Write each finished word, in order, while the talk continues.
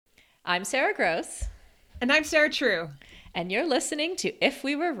I'm Sarah Gross. And I'm Sarah True. And you're listening to If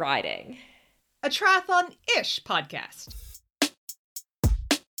We Were Riding, a triathlon-ish podcast.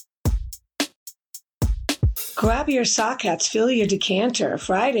 Grab your sock hats, fill your decanter.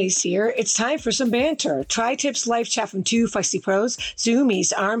 Friday's here. It's time for some banter. Tri-Tips life chat from two feisty pros.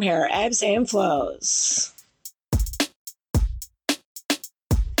 Zoomies, arm hair, ebbs and flows.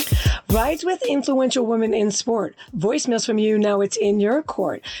 Rides with influential women in sport. Voicemails from you, now it's in your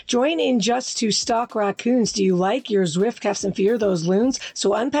court. Join in just to stalk raccoons. Do you like your Zwift cuffs and fear those loons? So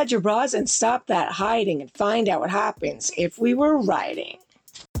unpad your bras and stop that hiding and find out what happens if we were riding.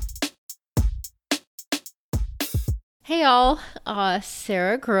 Hey y'all,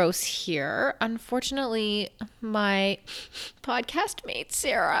 Sarah Gross here. Unfortunately, my podcast mate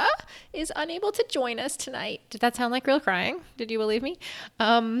Sarah is unable to join us tonight. Did that sound like real crying? Did you believe me?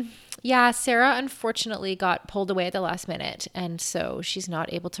 Yeah, Sarah unfortunately got pulled away at the last minute, and so she's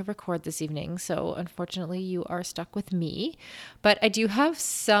not able to record this evening. So unfortunately, you are stuck with me. But I do have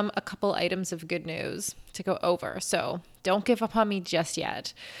a couple items of good news to go over. So don't give up on me just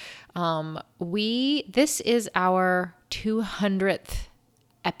yet. This is our 200th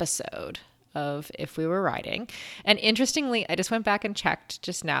episode of If We Were Riding. And interestingly, I just went back and checked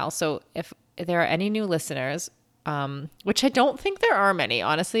just now. So if there are any new listeners, which I don't think there are many,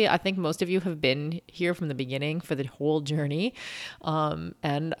 honestly, I think most of you have been here from the beginning for the whole journey.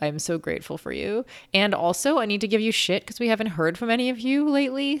 And I'm so grateful for you. And also I need to give you shit because we haven't heard from any of you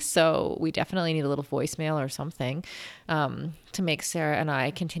lately. So we definitely need a little voicemail or something, to make Sarah and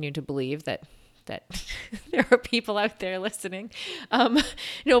I continue to believe that there are people out there listening.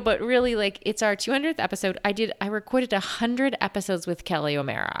 No, but really, like, it's our 200th episode. I recorded 100 episodes with Kelly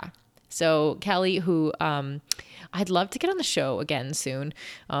O'Mara. So Kelly, who I'd love to get on the show again soon,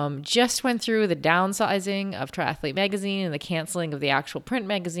 just went through the downsizing of Triathlete Magazine and the canceling of the actual print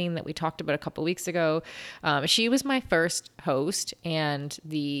magazine that we talked about a couple weeks ago. She was my first host, and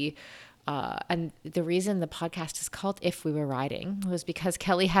the reason the podcast is called If We Were Riding was because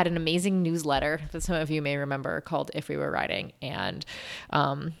Kelly had an amazing newsletter that some of you may remember called If We Were Riding. And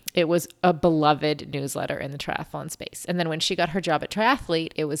it was a beloved newsletter in the triathlon space. And then when she got her job at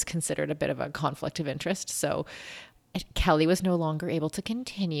Triathlete, it was considered a bit of a conflict of interest. So Kelly was no longer able to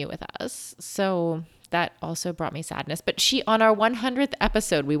continue with us. So that also brought me sadness. But on our 100th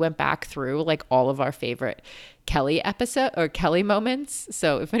episode, we went back through like all of our favorite Kelly episode or Kelly moments.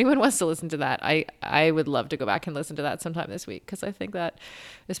 So if anyone wants to listen to that, I would love to go back and listen to that sometime this week, because I think that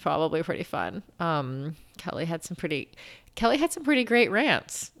is probably pretty fun. Kelly had some pretty great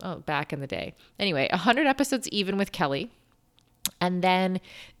rants back in the day. Anyway, 100 episodes even with Kelly. And then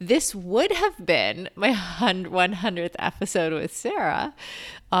this would have been my 100th episode with Sarah,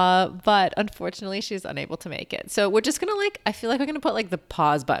 but unfortunately she's unable to make it. So we're just going to I feel like we're going to put like the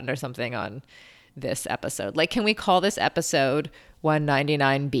pause button or something on this episode. Like, can we call this episode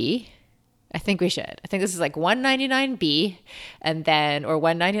 199B? I think we should. I think this is like 199B and then, or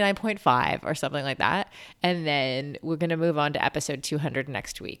 199.5 or something like that. And then we're going to move on to episode 200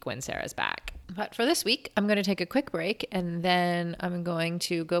 next week when Sarah's back. But for this week, I'm going to take a quick break, and then I'm going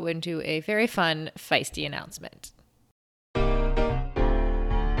to go into a very fun, feisty announcement.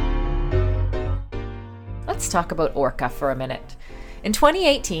 Let's talk about Orca for a minute. In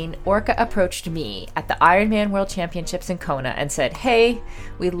 2018, Orca approached me at the Ironman World Championships in Kona and said, "Hey,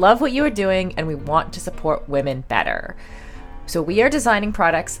 we love what you are doing and we want to support women better. So we are designing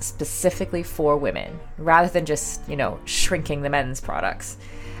products specifically for women rather than just, shrinking the men's products.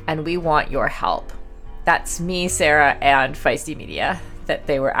 And we want your help." That's me, Sarah, and Feisty Media that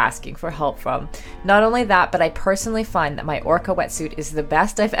they were asking for help from. Not only that, but I personally find that my Orca wetsuit is the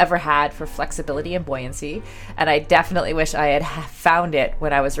best I've ever had for flexibility and buoyancy, and I definitely wish I had found it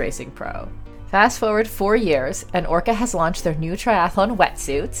when I was racing pro. Fast forward 4 years, and Orca has launched their new triathlon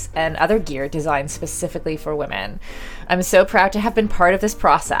wetsuits and other gear designed specifically for women. I'm so proud to have been part of this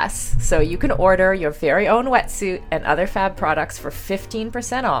process. So you can order your very own wetsuit and other fab products for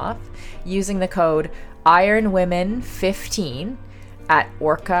 15% off using the code IRONWOMEN15 at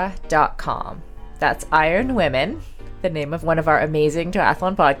orca.com. That's Iron Women, the name of one of our amazing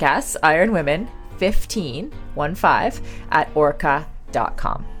triathlon podcasts, Iron Women 15 at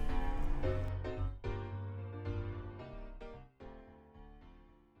orca.com.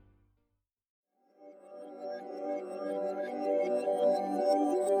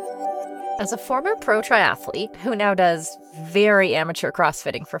 As a former pro triathlete who now does very amateur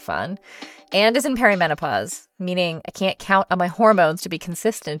CrossFitting for fun and is in perimenopause, meaning I can't count on my hormones to be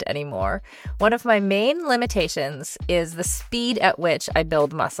consistent anymore, one of my main limitations is the speed at which I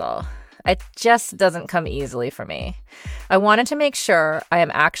build muscle. It just doesn't come easily for me. I wanted to make sure I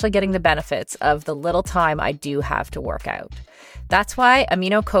am actually getting the benefits of the little time I do have to work out. That's why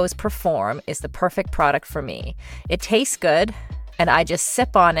AminoCo's Perform is the perfect product for me. It tastes good, and I just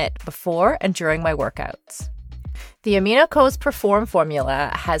sip on it before and during my workouts. The AminoCo's Perform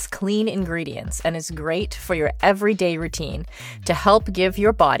formula has clean ingredients and is great for your everyday routine to help give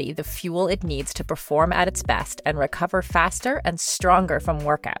your body the fuel it needs to perform at its best and recover faster and stronger from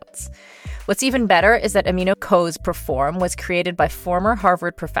workouts. What's even better is that AminoCo's Perform was created by former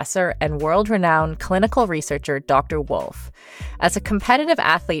Harvard professor and world-renowned clinical researcher Dr. Wolf. As a competitive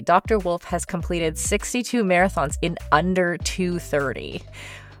athlete, Dr. Wolf has completed 62 marathons in under 2:30.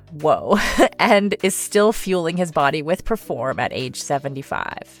 Whoa, and is still fueling his body with Perform at age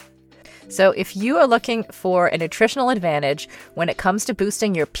 75. So if you are looking for a nutritional advantage when it comes to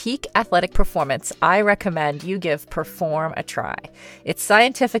boosting your peak athletic performance, I recommend you give Perform a try. It's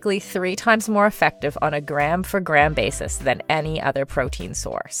scientifically 3 times more effective on a gram-for-gram basis than any other protein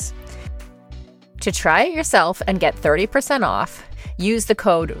source. To try it yourself and get 30% off, use the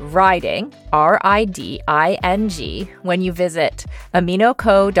code RIDING, RIDING, when you visit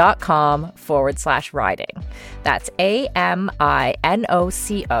aminoco.com/riding. That's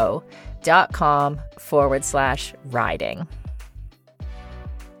AMINOCO.com/riding.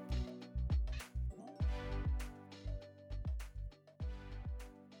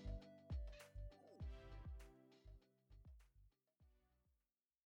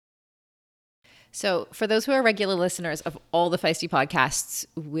 So for those who are regular listeners of all the Feisty podcasts,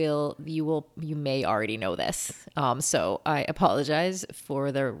 you may already know this. So I apologize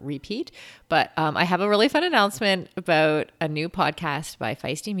for the repeat, but I have a really fun announcement about a new podcast by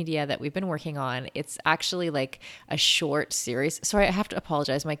Feisty Media that we've been working on. It's actually like a short series. Sorry, I have to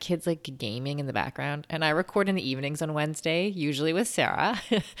apologize. My kid's like gaming in the background, and I record in the evenings on Wednesday, usually with Sarah,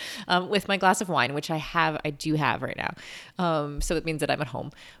 with my glass of wine, which I do have right now. So it means that I'm at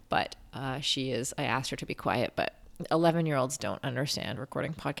home, but I asked her to be quiet, but 11-year-olds don't understand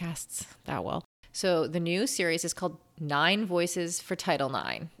recording podcasts that well. So the new series is called 9 Voices for Title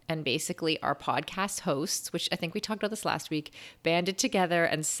IX. And basically our podcast hosts, which I think we talked about this last week, banded together,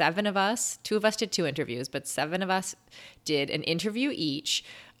 and 7 of us, 2 of us did 2 interviews, but 7 of us did an interview each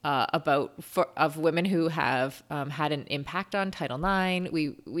of women who have had an impact on Title IX.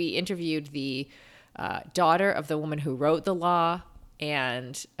 We interviewed the daughter of the woman who wrote the law,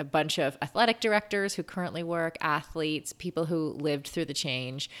 and a bunch of athletic directors who currently work, athletes, people who lived through the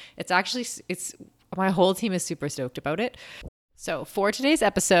change. It's my whole team is super stoked about it. So for today's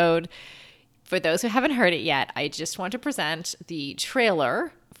episode, for those who haven't heard it yet, I just want to present the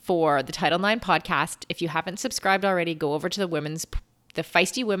trailer for the Title IX podcast. If you haven't subscribed already, go over to the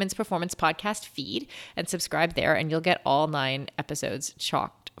Feisty Women's Performance podcast feed and subscribe there, and you'll get all 9 episodes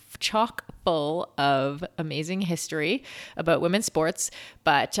chock full of amazing history about women's sports.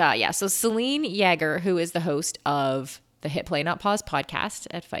 But so Celine Yeager, who is the host of the Hit Play Not Pause podcast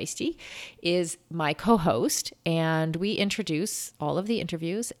at Feisty, is my co-host, and we introduce all of the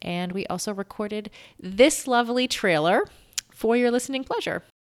interviews, and we also recorded this lovely trailer for your listening pleasure.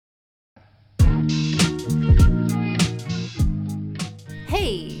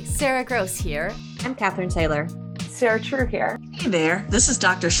 Hey, Sarah Gross here. I'm Catherine Taylor. Sarah True here. Hey there, this is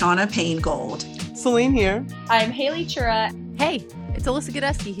Dr. Shauna Payne-Gold. Celine here. I'm Haley Chura. Hey, it's Alyssa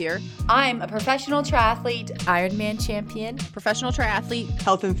Godesky here. I'm a professional triathlete, Ironman champion, professional triathlete,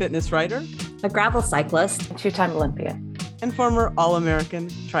 Health and fitness writer, a gravel cyclist, a 2-time Olympian, and former All-American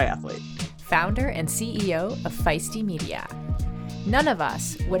triathlete. Founder and CEO of Feisty Media. None of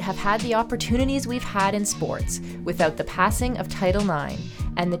us would have had the opportunities we've had in sports without the passing of Title IX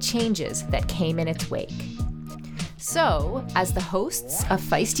and the changes that came in its wake. So, as the hosts of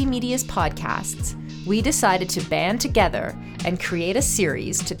Feisty Media's podcasts, we decided to band together and create a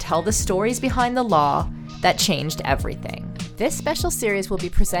series to tell the stories behind the law that changed everything. This special series will be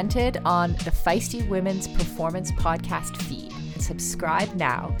presented on the Feisty Women's Performance podcast feed. Subscribe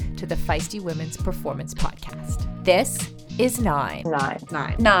now to the Feisty Women's Performance podcast. This is 9.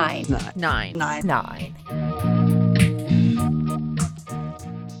 9.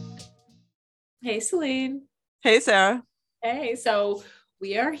 Hey, Celine. Hey, Sarah. Hey, so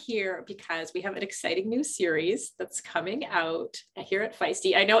we are here because we have an exciting new series that's coming out here at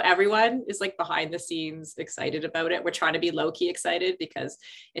Feisty. I know everyone is like behind the scenes excited about it. We're trying to be low-key excited because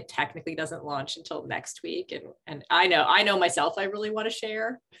it technically doesn't launch until next week. And I know myself, I really want to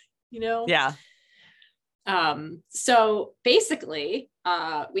share, Yeah. So basically,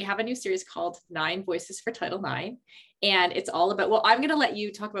 we have a new series called Nine Voices for Title IX. And it's all about, well, I'm going to let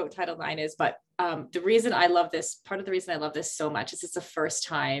you talk about what Title IX is, but the reason I love this, part of the reason I love this so much is it's the first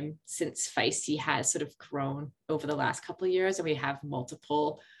time since Feisty has sort of grown over the last couple of years, and we have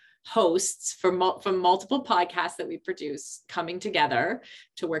multiple hosts from multiple podcasts that we produce coming together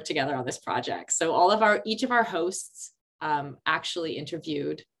to work together on this project. So each of our hosts actually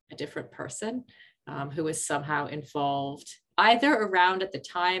interviewed a different person who was somehow involved either around at the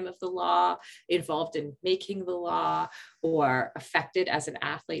time of the law, involved in making the law, or affected as an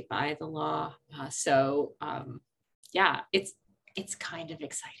athlete by the law. Yeah, it's kind of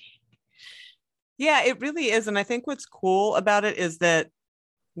exciting. Yeah, it really is. And I think what's cool about it is that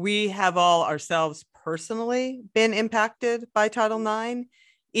we have all ourselves personally been impacted by Title IX,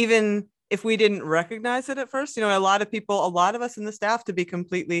 even if we didn't recognize it at first. You know, a lot of us in the staff, to be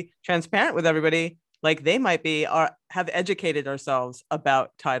completely transparent with everybody, like they might be, have educated ourselves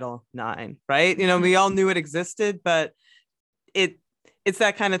about Title IX, right? You know, we all knew it existed, but it's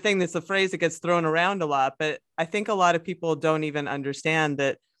that kind of thing. That's a phrase that gets thrown around a lot, but I think a lot of people don't even understand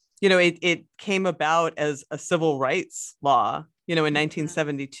that, you know, it came about as a civil rights law, you know, in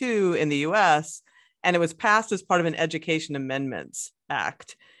 1972 in the US, and it was passed as part of an Education Amendments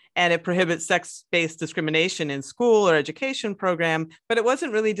Act. And it prohibits sex-based discrimination in school or education program, but it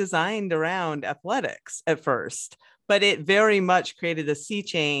wasn't really designed around athletics at first. But it very much created a sea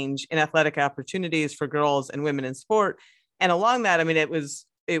change in athletic opportunities for girls and women in sport. And along that, I mean, it was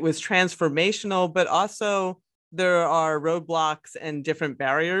transformational, but also there are roadblocks and different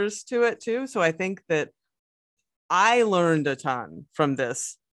barriers to it too. So I think that I learned a ton from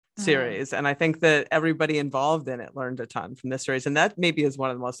this series, and I think that everybody involved in it learned a ton from this series, and that maybe is one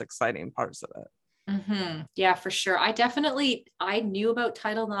of the most exciting parts of it. Yeah, for sure. I knew about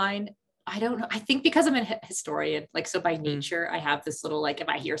Title IX. I don't know, I think because I'm a historian, like, so by nature I have this little, like, if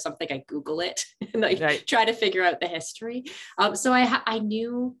I hear something, I Google it and like try to figure out the history. So I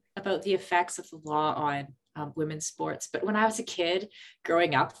knew about the effects of the law on women's sports, but when I was a kid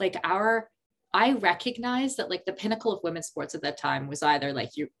growing up, like I recognized that, like, the pinnacle of women's sports at that time was either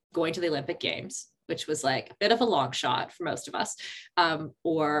like you going to the Olympic Games, which was like a bit of a long shot for most of us,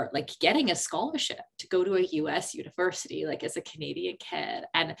 or like getting a scholarship to go to a US university, like as a Canadian kid.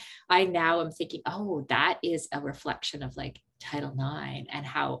 And I now am thinking, oh, that is a reflection of like Title IX and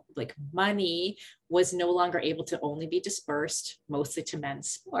how like money was no longer able to only be dispersed mostly to men's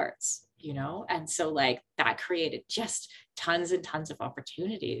sports, you know? And so like that created just tons and tons of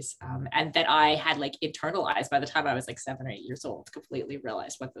opportunities, and that I had like internalized by the time I was like 7 or 8 years old, completely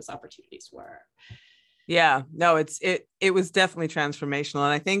realized what those opportunities were. Yeah, no, it was definitely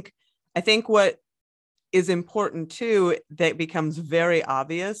transformational. And I think what is important too, that becomes very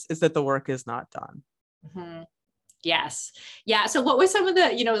obvious, is that the work is not done. Yes. Yeah. So what was some of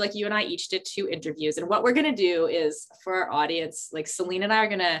the, you know, like you and I each did 2 interviews, and what we're going to do is for our audience, like Celine and I are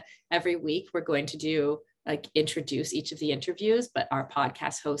going to, every week, we're going to do like introduce each of the interviews, but our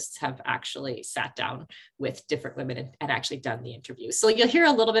podcast hosts have actually sat down with different women and actually done the interviews. So you'll hear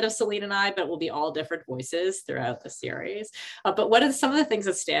a little bit of Celine and I, but it will be all different voices throughout the series. But what are some of the things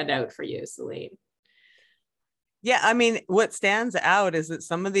that stand out for you, Celine? Yeah, I mean, what stands out is that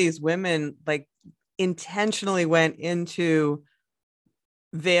some of these women like intentionally went into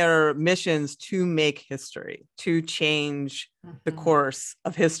their missions to make history, to change the course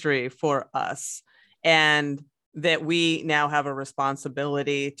of history for us. And that we now have a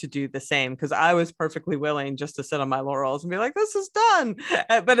responsibility to do the same. Because I was perfectly willing just to sit on my laurels and be like, this is done.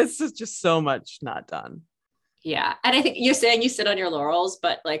 But it's just so much not done. Yeah. And I think you're saying you sit on your laurels,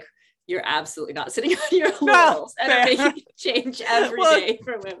 but like, you're absolutely not sitting on your laurels and are making change every day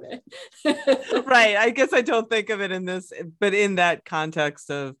for women. Right. I guess I don't think of it in this, but in that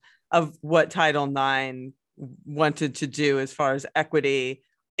context of what Title IX wanted to do as far as equity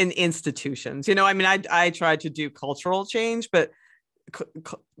in institutions. You know, I mean, I tried to do cultural change, but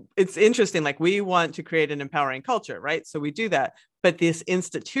it's interesting. Like, we want to create an empowering culture, right? So we do that. But this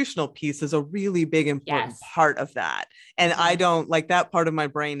institutional piece is a really big, important part of that. And I don't like that part of my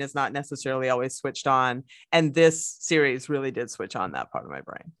brain is not necessarily always switched on. And this series really did switch on that part of my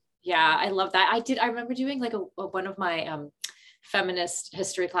brain. Yeah, I love that. I remember doing like one of my feminist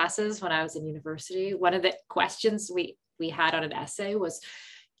history classes when I was in university. One of the questions we had on an essay was,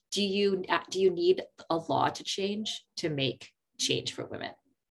 do you need a law to change to make change for women?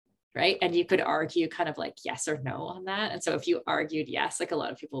 right? And you could argue kind of like yes or no on that. And so if you argued yes, like a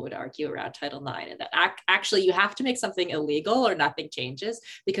lot of people would argue around Title IX, and that actually you have to make something illegal or nothing changes,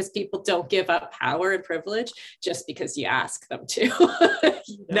 because people don't give up power and privilege just because you ask them to.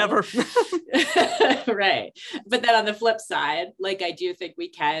 You know? Never. Right. But then on the flip side, like I do think we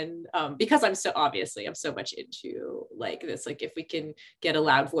can, because I'm so much into like this, like if we can get a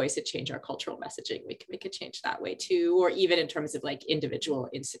loud voice and change our cultural messaging, we can make a change that way too, or even in terms of like individual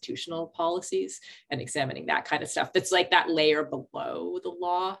institutional policies and examining that kind of stuff. That's like that layer below the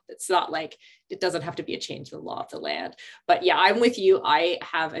law. It's not like, it doesn't have to be a change in the law of the land. But yeah, I'm with you. I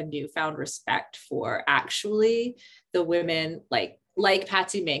have a newfound respect for actually the women like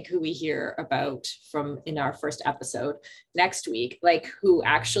Patsy Mink, who we hear about from in our first episode next week, like who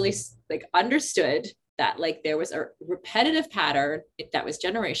actually like understood that like there was a repetitive pattern that was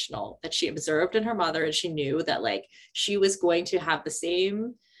generational that she observed in her mother, and she knew that like she was going to have the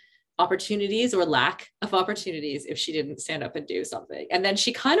same opportunities or lack of opportunities if she didn't stand up and do something. And then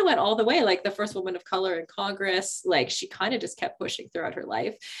she kind of went all the way, like the first woman of color in Congress, like she kind of just kept pushing throughout her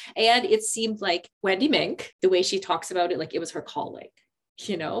life. And it seemed like Wendy Mink, the way she talks about it, like it was her calling,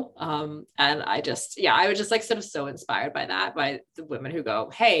 you know? And I was just like sort of so inspired by that, by the women who go,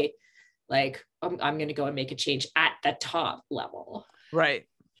 hey, like I'm going to go and make a change at the top level. Right.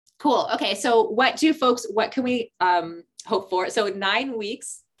 Cool. Okay. So what can we hope for? So 9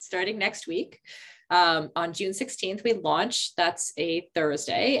 weeks starting next week. On June 16th, we launch. That's a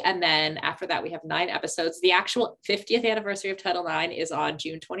Thursday. And then after that, we have 9 episodes. The actual 50th anniversary of Title IX is on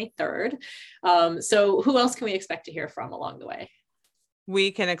June 23rd. So who else can we expect to hear from along the way?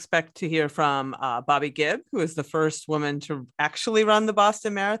 We can expect to hear from Bobby Gibb, who is the first woman to actually run the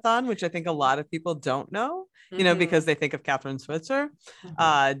Boston Marathon, which I think a lot of people don't know, you know, because they think of Catherine Switzer.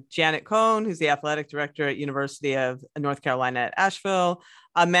 Janet Cohn, who's the athletic director at University of North Carolina at Asheville.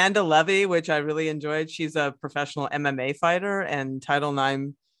 Amanda Levy, which I really enjoyed. She's a professional MMA fighter, and Title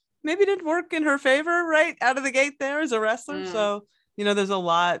IX maybe didn't work in her favor right out of the gate there as a wrestler. So, you know, we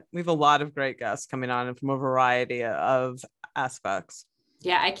have a lot of great guests coming on from a variety of aspects.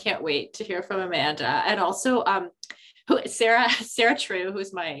 Yeah, I can't wait to hear from Amanda. And also Sarah True,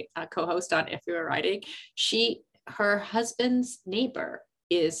 who's my co-host on If We Were Writing, her husband's neighbor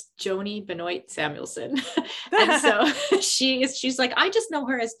is Joni Benoit Samuelson. And so she's like, I just know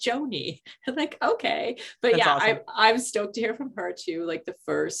her as Joni. I'm like, okay. But that's awesome. I'm stoked to hear from her too. Like the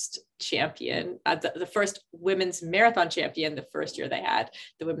first champion, the first women's marathon champion, the first year they had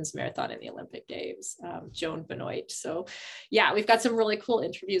the women's marathon in the Olympic Games, Joan Benoit. So yeah, we've got some really cool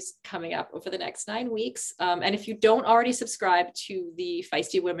interviews coming up over the next 9 weeks. And if you don't already subscribe to the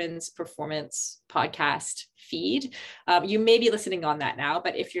Feisty Women's Performance podcast feed, you may be listening on that now,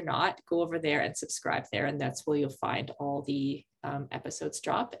 but if you're not, go over there and subscribe there. And that's where you'll find all the episodes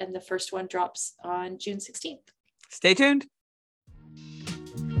drop. And the first one drops on June 16th. Stay tuned.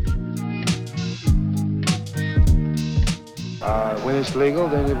 When it's legal,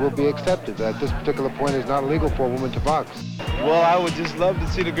 then it will be accepted. At this particular point, it's not legal for a woman to box. Well, I would just love to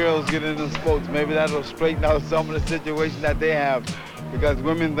see the girls get into sports. Maybe that'll straighten out some of the situations that they have, because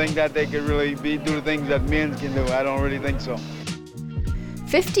women think that they can really do the things that men can do. I don't really think so.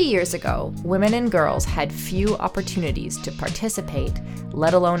 50 years ago, women and girls had few opportunities to participate,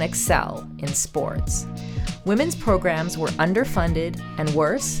 let alone excel, in sports. Women's programs were underfunded, and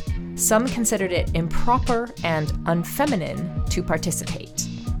worse, some considered it improper and unfeminine to participate.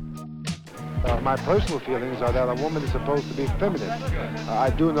 My personal feelings are that a woman is supposed to be feminine. I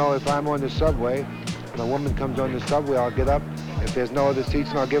do know if I'm on the subway and a woman comes on the subway, I'll get up. If there's no other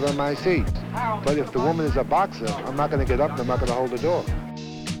seats, and I'll give her my seat. But if the woman is a boxer, I'm not going to get up and I'm not going to hold the door.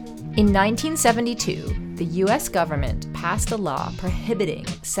 In 1972, the U.S. government passed a law prohibiting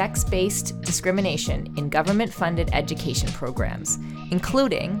sex-based discrimination in government-funded education programs,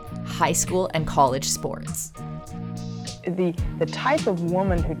 including high school and college sports. The type of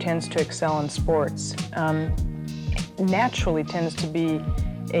woman who tends to excel in sports naturally tends to be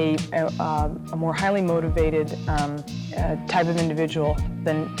a more highly motivated type of individual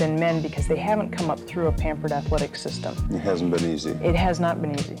than men, because they haven't come up through a pampered athletic system. It hasn't been easy. It has not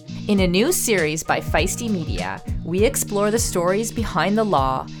been easy. In a new series by Feisty Media, we explore the stories behind the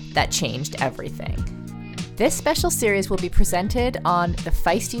law that changed everything. This special series will be presented on the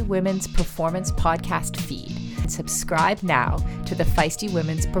Feisty Women's Performance podcast feed. Subscribe now to the Feisty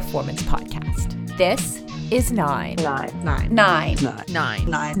Women's Performance podcast. This is 9. 9. 9. 9. 9.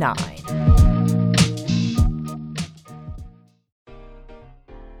 9. 9.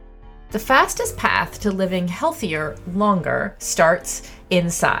 The fastest path to living healthier longer starts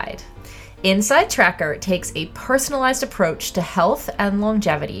inside. Inside Tracker takes a personalized approach to health and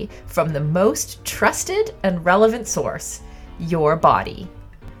longevity from the most trusted and relevant source, your body.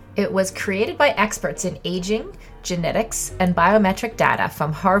 It was created by experts in aging, genetics, and biometric data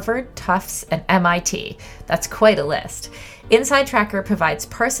from Harvard, Tufts, and MIT. That's quite a list. Inside Tracker provides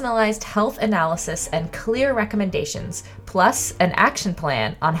personalized health analysis and clear recommendations, plus an action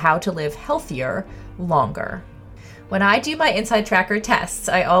plan on how to live healthier longer. When I do my Inside Tracker tests,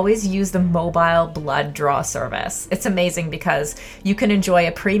 I always use the mobile blood draw service. It's amazing because you can enjoy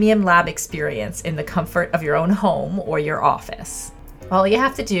a premium lab experience in the comfort of your own home or your office. All you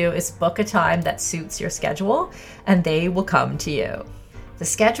have to do is book a time that suits your schedule, and they will come to you. The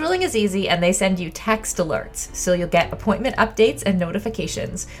scheduling is easy, and they send you text alerts, so you'll get appointment updates and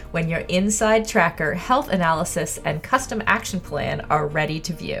notifications when your Inside Tracker health analysis and custom action plan are ready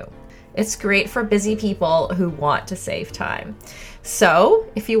to view. It's great for busy people who want to save time. So,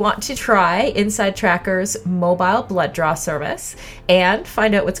 if you want to try Inside Tracker's mobile blood draw service and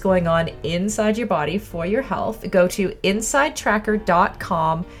find out what's going on inside your body for your health, go to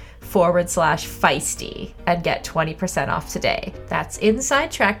insidetracker.com/feisty and get 20% off today. That's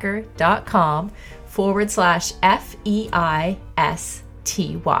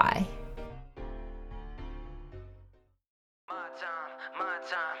insidetracker.com/FEISTY.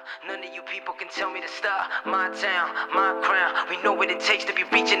 None of you people can tell me to stop. My town, my crown. We know what it takes to be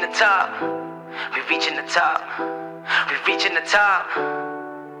reaching the top. We reaching the top. We reaching the top.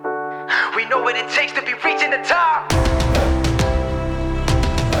 We know what it takes to be reaching the top.